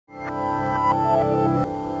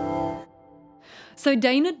So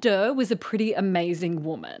Dana Durr was a pretty amazing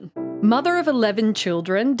woman. Mother of 11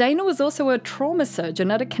 children, Dana was also a trauma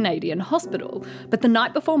surgeon at a Canadian hospital. But the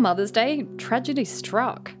night before Mother's Day, tragedy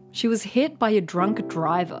struck. She was hit by a drunk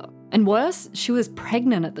driver. And worse, she was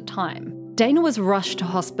pregnant at the time. Dana was rushed to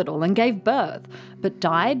hospital and gave birth, but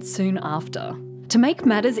died soon after. To make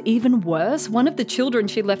matters even worse, one of the children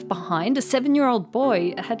she left behind, a 7-year-old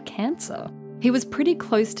boy, had cancer. He was pretty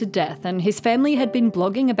close to death, and his family had been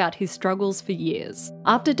blogging about his struggles for years.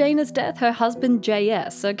 After Dana's death, her husband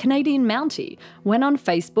JS, a Canadian Mountie, went on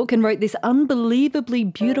Facebook and wrote this unbelievably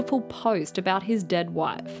beautiful post about his dead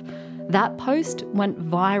wife. That post went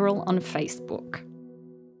viral on Facebook.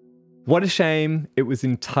 What a shame it was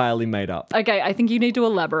entirely made up. Okay, I think you need to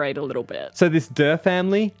elaborate a little bit. So this Durr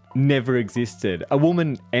family never existed. A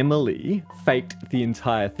woman, Emily, faked the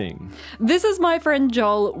entire thing. This is my friend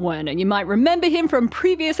Joel Werner. You might remember him from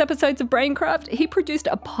previous episodes of BrainCraft. He produced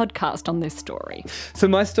a podcast on this story. So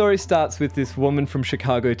my story starts with this woman from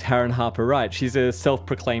Chicago, Taryn Harper Wright. She's a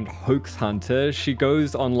self-proclaimed hoax hunter. She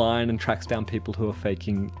goes online and tracks down people who are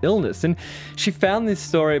faking illness. And she found this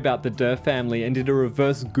story about the Durr family and did a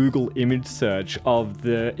reverse Google image search of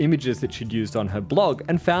the images that she'd used on her blog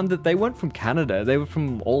and found that they weren't from Canada. They were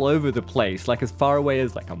from all over the place, like as far away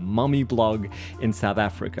as like a mummy blog in South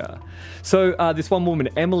Africa. So this one woman,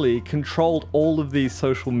 Emily, controlled all of these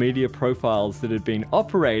social media profiles that had been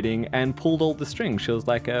operating and pulled all the strings. She was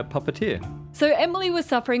like a puppeteer. So Emily was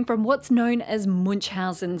suffering from what's known as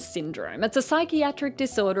Munchausen syndrome. It's a psychiatric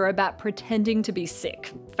disorder about pretending to be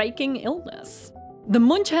sick, faking illness. The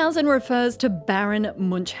Munchausen refers to Baron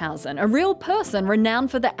Munchausen, a real person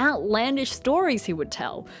renowned for the outlandish stories he would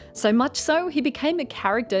tell. So much so, he became a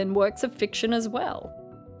character in works of fiction as well.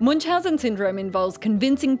 Munchausen syndrome involves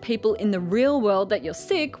convincing people in the real world that you're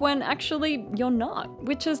sick when actually you're not,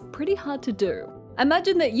 which is pretty hard to do.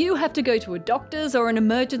 Imagine that you have to go to a doctor's or an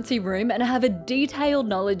emergency room and have a detailed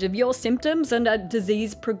knowledge of your symptoms and a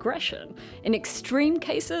disease progression. In extreme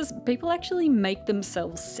cases, people actually make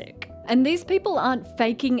themselves sick. And these people aren't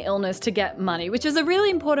faking illness to get money, which is a really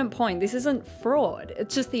important point. This isn't fraud.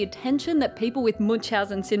 It's just the attention that people with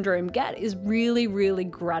Munchausen syndrome get is really, really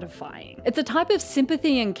gratifying. It's a type of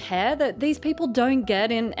sympathy and care that these people don't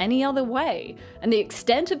get in any other way. And the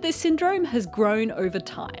extent of this syndrome has grown over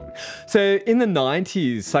time. So in the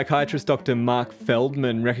 90s, psychiatrist Dr. Mark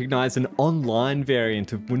Feldman recognized an online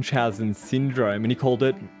variant of Munchausen syndrome, and he called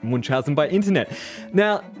it Munchausen by internet.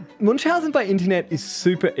 Now, Munchausen by internet is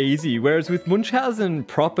super easy, whereas with Munchausen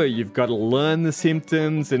proper, you've got to learn the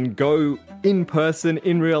symptoms and go in person,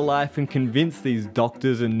 in real life, and convince these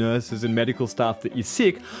doctors and nurses and medical staff that you're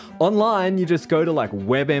sick. Online, you just go to like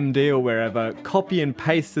WebMD or wherever, copy and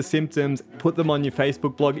paste the symptoms, put them on your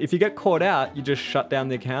Facebook blog. If you get caught out, you just shut down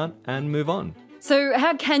the account and move on. So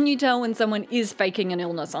how can you tell when someone is faking an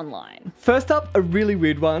illness online? First up, a really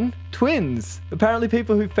weird one, twins. Apparently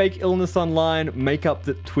people who fake illness online make up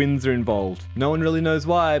that twins are involved. No one really knows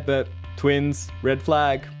why, but twins, red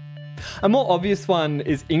flag. A more obvious one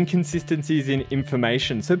is inconsistencies in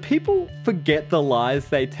information. So people forget the lies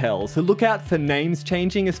they tell. So look out for names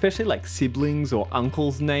changing, especially like siblings or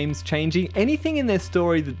uncles' names changing. Anything in their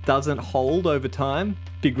story that doesn't hold over time,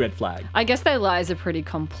 big red flag. I guess their lies are pretty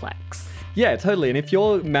complex. Yeah, totally. And if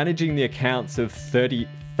you're managing the accounts of 30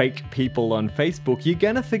 fake people on Facebook, you're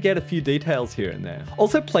gonna forget a few details here and there.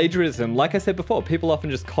 Also plagiarism, like I said before, people often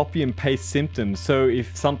just copy and paste symptoms. So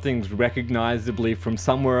if something's recognizably from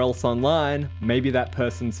somewhere else online, maybe that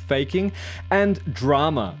person's faking. And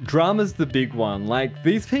drama. Drama's the big one. Like,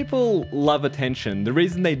 these people love attention. The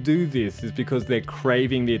reason they do this is because they're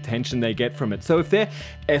craving the attention they get from it. So if they're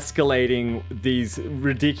escalating these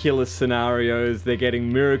ridiculous scenarios, they're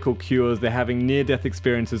getting miracle cures, they're having near-death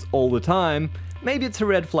experiences all the time, maybe it's a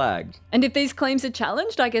red flag. And if these claims are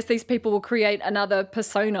challenged, I guess these people will create another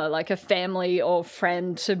persona, like a family or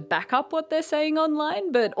friend, to back up what they're saying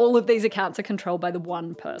online, but all of these accounts are controlled by the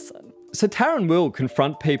one person. So Taryn will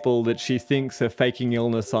confront people that she thinks are faking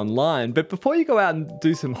illness online, but before you go out and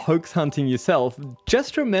do some hoax hunting yourself,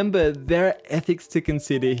 just remember there are ethics to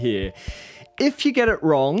consider here. If you get it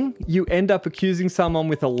wrong, you end up accusing someone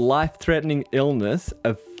with a life-threatening illness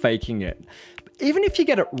of faking it. Even if you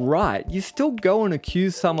get it right, you still go and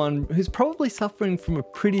accuse someone who's probably suffering from a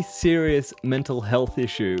pretty serious mental health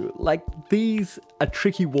issue. Like, these are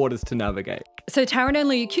tricky waters to navigate. So Taryn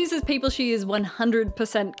only accuses people she is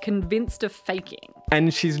 100% convinced of faking.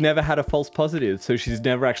 And she's never had a false positive, so she's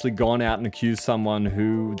never actually gone out and accused someone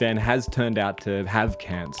who then has turned out to have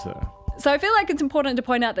cancer. So I feel like it's important to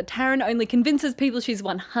point out that Taryn only convinces people she's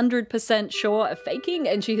 100% sure of faking,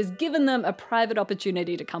 and she has given them a private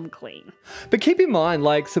opportunity to come clean. But keep in mind,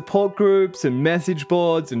 like support groups and message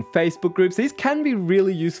boards and Facebook groups, these can be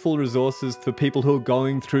really useful resources for people who are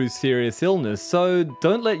going through serious illness. So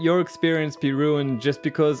don't let your experience be ruined just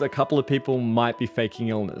because a couple of people might be faking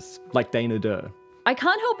illness, like Dana Durr. I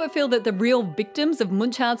can't help but feel that the real victims of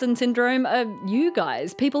Munchausen syndrome are you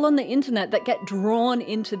guys, people on the internet that get drawn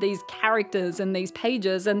into these characters and these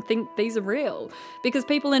pages and think these are real. Because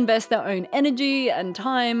people invest their own energy and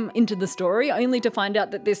time into the story only to find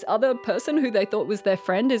out that this other person who they thought was their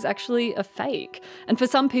friend is actually a fake. And for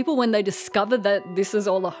some people, when they discover that this is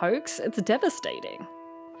all a hoax, it's devastating.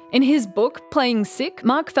 In his book, Playing Sick,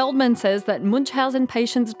 Mark Feldman says that Munchausen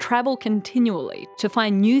patients travel continually to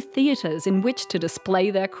find new theatres in which to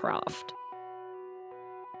display their craft.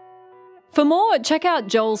 For more, check out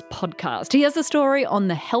Joel's podcast. He has a story on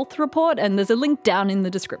the Health Report, and there's a link down in the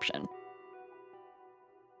description.